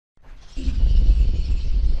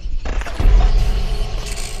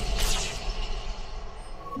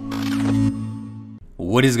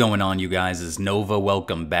What is going on, you guys? It's Nova,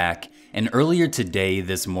 welcome back. And earlier today,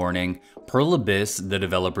 this morning, Pearl Abyss, the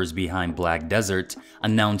developers behind Black Desert,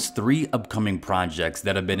 announced 3 upcoming projects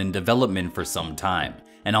that have been in development for some time.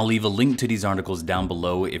 And I'll leave a link to these articles down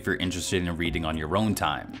below if you're interested in reading on your own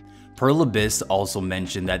time. Pearl Abyss also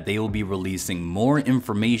mentioned that they will be releasing more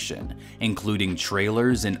information, including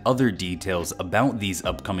trailers and other details about these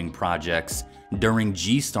upcoming projects during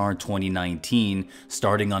G-Star 2019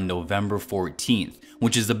 starting on November 14th,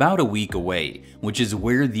 which is about a week away, which is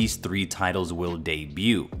where these 3 titles will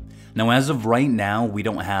debut. Now, as of right now, we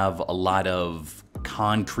don't have a lot of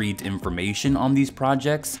concrete information on these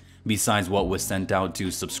projects besides what was sent out to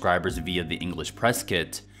subscribers via the English press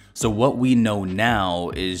kit. So what we know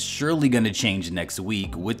now is surely going to change next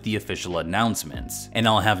week with the official announcements, and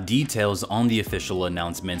I'll have details on the official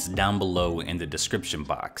announcements down below in the description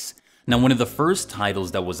box. Now, one of the first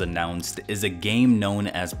titles that was announced is a game known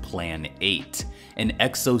as Plan 8, an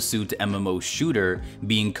exosuit MMO shooter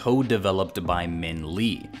being co-developed by Min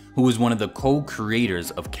Lee, who is one of the co-creators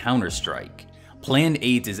of Counter-Strike. Plan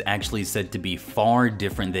 8 is actually said to be far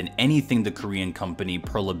different than anything the Korean company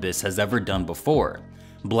Pearl Abyss has ever done before.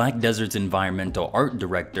 Black Desert's environmental art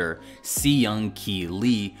director, Si-Young-Ki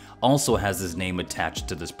Lee, also has his name attached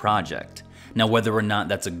to this project. Now, whether or not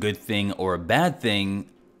that's a good thing or a bad thing,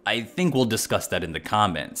 I think we'll discuss that in the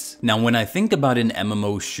comments. Now, when I think about an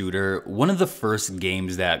MMO shooter, one of the first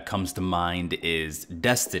games that comes to mind is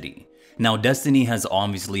Destiny. Now, Destiny has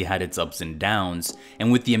obviously had its ups and downs,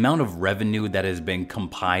 and with the amount of revenue that has been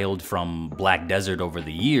compiled from Black Desert over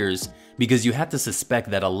the years, because you have to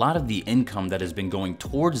suspect that a lot of the income that has been going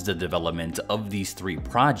towards the development of these 3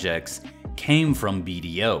 projects came from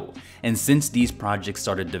BDO. And since these projects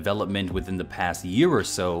started development within the past year or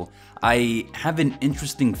so, I have an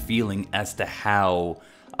interesting feeling as to how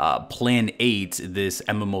Plan 8, this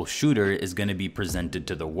MMO shooter, is going to be presented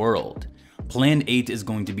to the world. Plan 8 is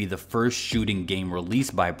going to be the first shooting game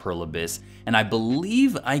released by Pearl Abyss, and I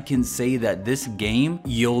believe I can say that this game,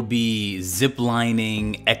 you'll be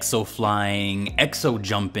ziplining, exo-flying,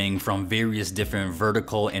 exo-jumping from various different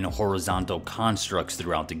vertical and horizontal constructs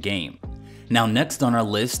throughout the game. Now, next on our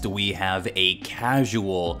list, we have a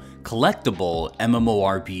casual, collectible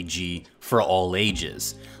MMORPG for all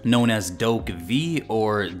ages, known as DokeV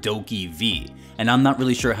or DokeV. And I'm not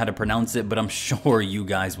really sure how to pronounce it, but I'm sure you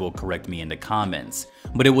guys will correct me in the comments.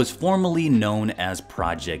 But it was formerly known as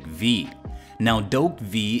Project V. Now,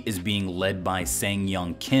 DokeV is being led by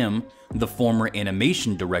Sang-Young Kim, the former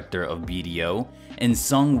animation director of BDO, and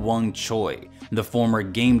Sung-Won Choi, the former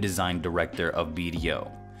game design director of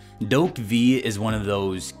BDO. DokeV is one of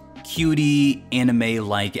those cutie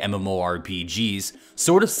anime-like MMORPGs,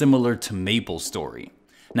 sort of similar to MapleStory.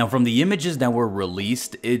 Now, from the images that were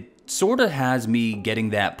released, it sort of has me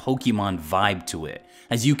getting that Pokemon vibe to it.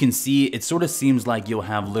 As you can see, it sort of seems like you'll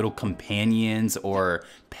have little companions or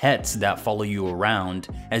pets that follow you around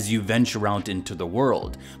as you venture out into the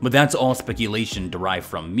world. But that's all speculation derived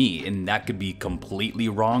from me, and that could be completely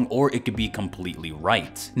wrong or it could be completely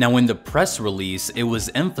right. Now, in the press release, it was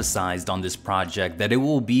emphasized on this project that it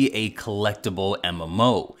will be a collectible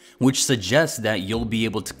MMO, which suggests that you'll be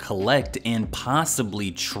able to collect and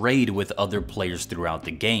possibly trade with other players throughout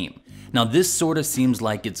the game. Now, this sort of seems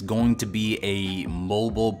like it's going to be a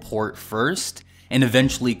mobile port first and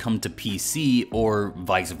eventually come to PC or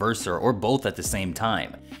vice versa, or both at the same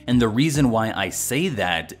time. And the reason why I say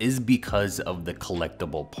that is because of the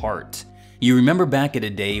collectible part. You remember back in the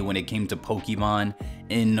day when it came to Pokemon,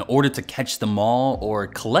 in order to catch them all or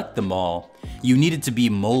collect them all, you needed to be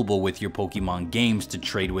mobile with your Pokemon games to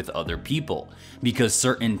trade with other people, because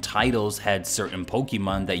certain titles had certain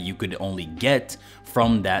Pokemon that you could only get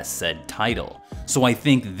from that said title. So I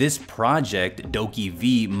think this project,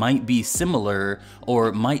 DokeV, might be similar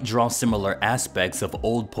or might draw similar aspects of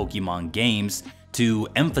old Pokemon games to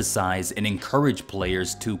emphasize and encourage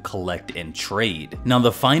players to collect and trade. Now,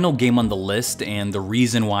 the final game on the list, and the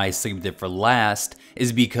reason why I saved it for last,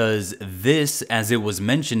 is because this, as it was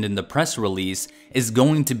mentioned in the press release, is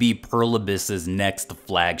going to be Pearl Abyss's next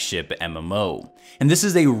flagship MMO. And this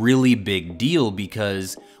is a really big deal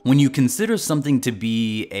because when you consider something to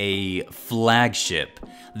be a flagship,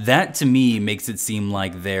 that to me makes it seem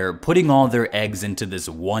like they're putting all their eggs into this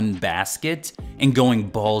one basket and going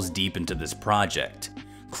balls deep into this project.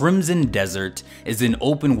 Crimson Desert is an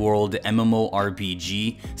open-world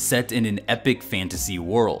MMORPG set in an epic fantasy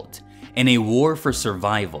world. In a war for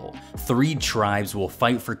survival, 3 tribes will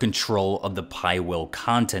fight for control of the Pywell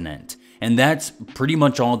continent, and that's pretty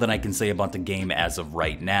much all that I can say about the game as of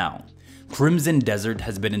right now. Crimson Desert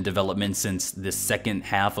has been in development since the second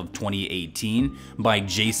half of 2018 by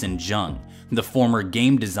Jason Jung, the former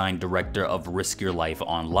game design director of Risk Your Life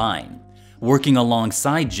Online. Working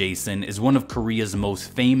alongside Jason is one of Korea's most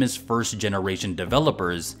famous first-generation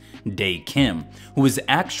developers, Dae Kim, who is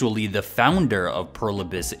actually the founder of Pearl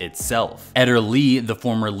Abyss itself. Eder Lee, the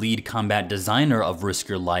former lead combat designer of Risk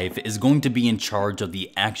Your Life, is going to be in charge of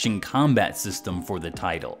the action combat system for the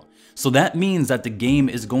title. So that means that the game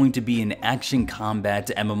is going to be an action combat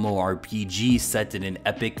MMORPG set in an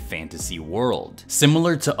epic fantasy world.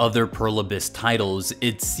 Similar to other Pearl Abyss titles,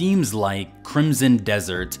 it seems like Crimson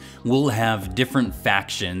Desert will have different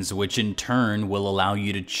factions, which in turn will allow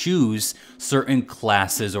you to choose certain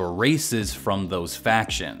classes or races from those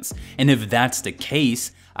factions. And if that's the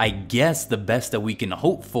case, I guess the best that we can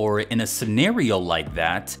hope for in a scenario like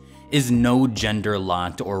that is no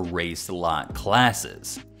gender-locked or race-locked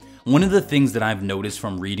classes. One of the things that I've noticed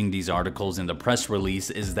from reading these articles in the press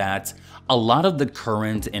release is that a lot of the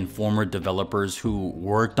current and former developers who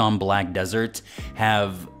worked on Black Desert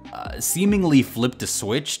have seemingly flipped a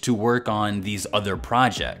switch to work on these other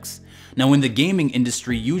projects. Now, in the gaming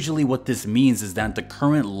industry, usually what this means is that the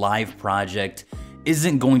current live project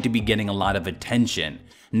isn't going to be getting a lot of attention.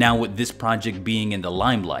 Now, with this project being in the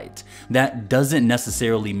limelight, that doesn't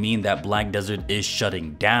necessarily mean that Black Desert is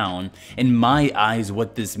shutting down. In my eyes,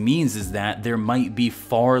 what this means is that there might be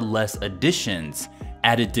far less additions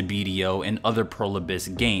added to BDO and other Pearl Abyss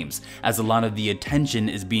games, as a lot of the attention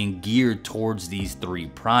is being geared towards these three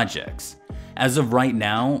projects. As of right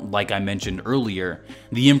now, like I mentioned earlier,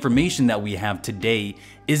 the information that we have today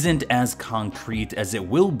isn't as concrete as it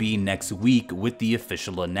will be next week with the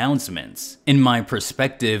official announcements. In my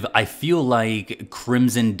perspective, I feel like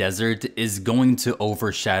Crimson Desert is going to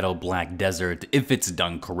overshadow Black Desert if it's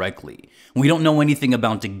done correctly. We don't know anything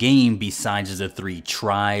about the game besides the three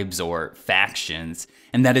tribes or factions,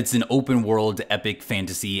 and that it's an open world epic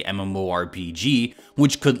fantasy MMORPG,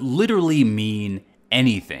 which could literally mean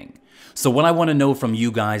anything. So what I want to know from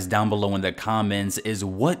you guys down below in the comments is,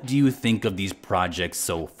 what do you think of these projects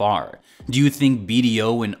so far? Do you think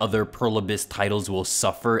BDO and other Pearl Abyss titles will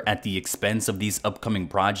suffer at the expense of these upcoming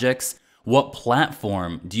projects? What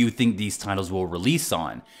platform do you think these titles will release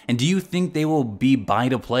on? And do you think they will be buy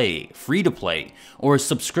to play, free to play, or a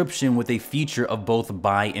subscription with a feature of both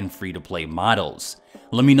buy and free to play models?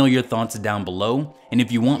 Let me know your thoughts down below, and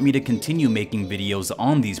if you want me to continue making videos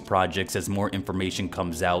on these projects as more information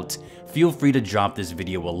comes out, feel free to drop this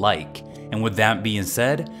video a like. And with that being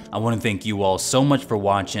said, I want to thank you all so much for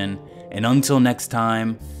watching, and until next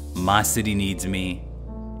time, my city needs me,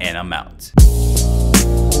 and I'm out.